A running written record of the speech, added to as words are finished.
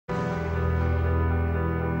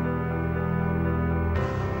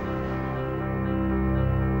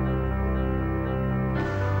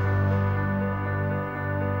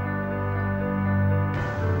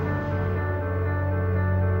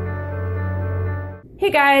Hey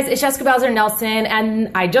guys, it's Jessica Bowser Nelson, and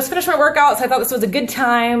I just finished my workout, so I thought this was a good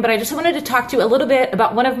time, but I just wanted to talk to you a little bit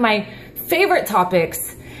about one of my favorite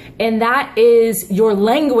topics, and that is your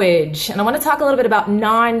language. And I want to talk a little bit about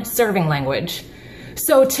non-serving language.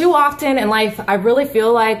 So too often in life, I really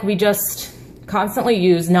feel like we just constantly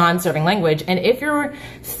use non-serving language, and if your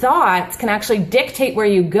thoughts can actually dictate where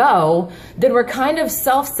you go, then we're kind of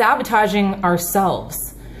self-sabotaging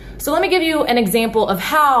ourselves. So let me give you an example of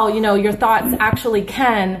how, your thoughts actually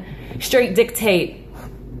can straight dictate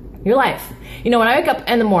your life. When I wake up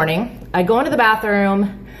in the morning, I go into the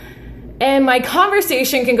bathroom and my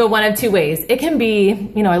conversation can go one of two ways. It can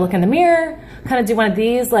be, I look in the mirror, kind of do one of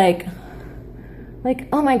these, like,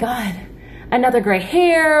 oh my God, another gray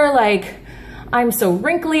hair, like, I'm so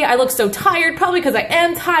wrinkly, I look so tired, probably because I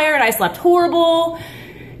am tired, I slept horrible.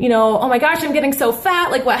 Oh my gosh, I'm getting so fat,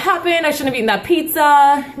 like what happened? I shouldn't have eaten that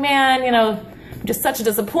pizza, man, I'm just such a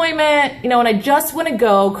disappointment, and I just want to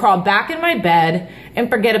go crawl back in my bed and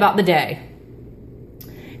forget about the day.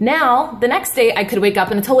 Now, the next day I could wake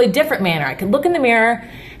up in a totally different manner. I could look in the mirror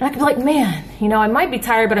and I could be like, man, I might be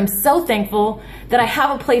tired, but I'm so thankful that I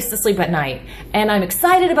have a place to sleep at night. And I'm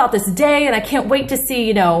excited about this day and I can't wait to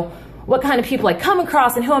see, what kind of people I come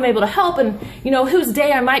across and who I'm able to help and, whose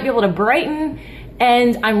day I might be able to brighten.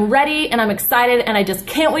 And I'm ready and I'm excited and I just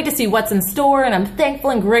can't wait to see what's in store, and I'm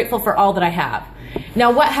thankful and grateful for all that I have.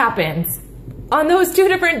 Now what happens? On those 2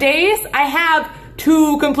 different days, I have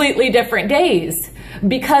 2 completely different days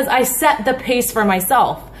because I set the pace for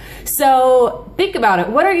myself. So think about it.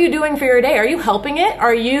 What are you doing for your day? Are you helping it?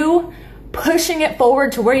 Are you pushing it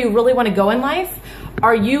forward to where you really want to go in life?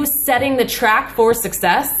 Are you setting the track for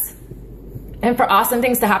success and for awesome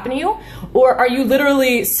things to happen to you? Or are you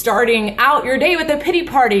literally starting out your day with a pity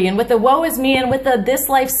party and with the woe is me and with the this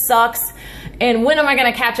life sucks and when am I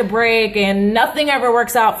gonna catch a break and nothing ever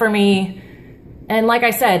works out for me? And like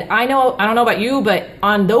I said, I don't know about you, but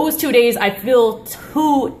on those 2 days, I feel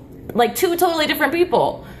two totally different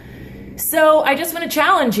people. So I just want to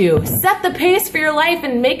challenge you, set the pace for your life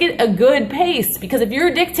and make it a good pace, because if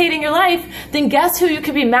you're dictating your life, then guess who you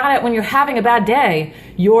could be mad at when you're having a bad day?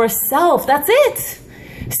 Yourself. That's it.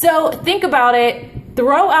 So think about it.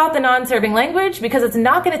 Throw out the non-serving language because it's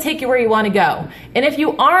not going to take you where you want to go. And if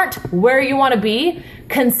you aren't where you want to be,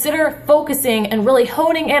 consider focusing and really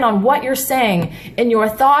honing in on what you're saying in your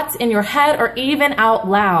thoughts, in your head, or even out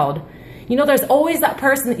loud. There's always that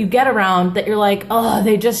person that you get around that you're like, oh,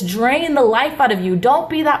 they just drain the life out of you. Don't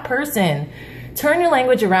be that person. Turn your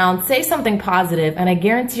language around, say something positive, and I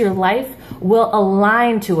guarantee your life will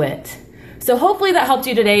align to it. So hopefully that helped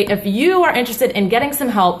you today. If you are interested in getting some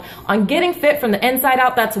help on getting fit from the inside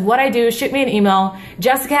out, that's what I do. Shoot me an email,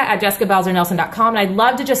 jessica@jessicabowsernelson.com, and I'd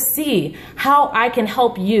love to just see how I can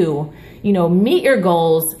help you, meet your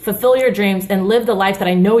goals, fulfill your dreams, and live the life that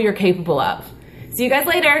I know you're capable of. See you guys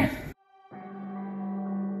later.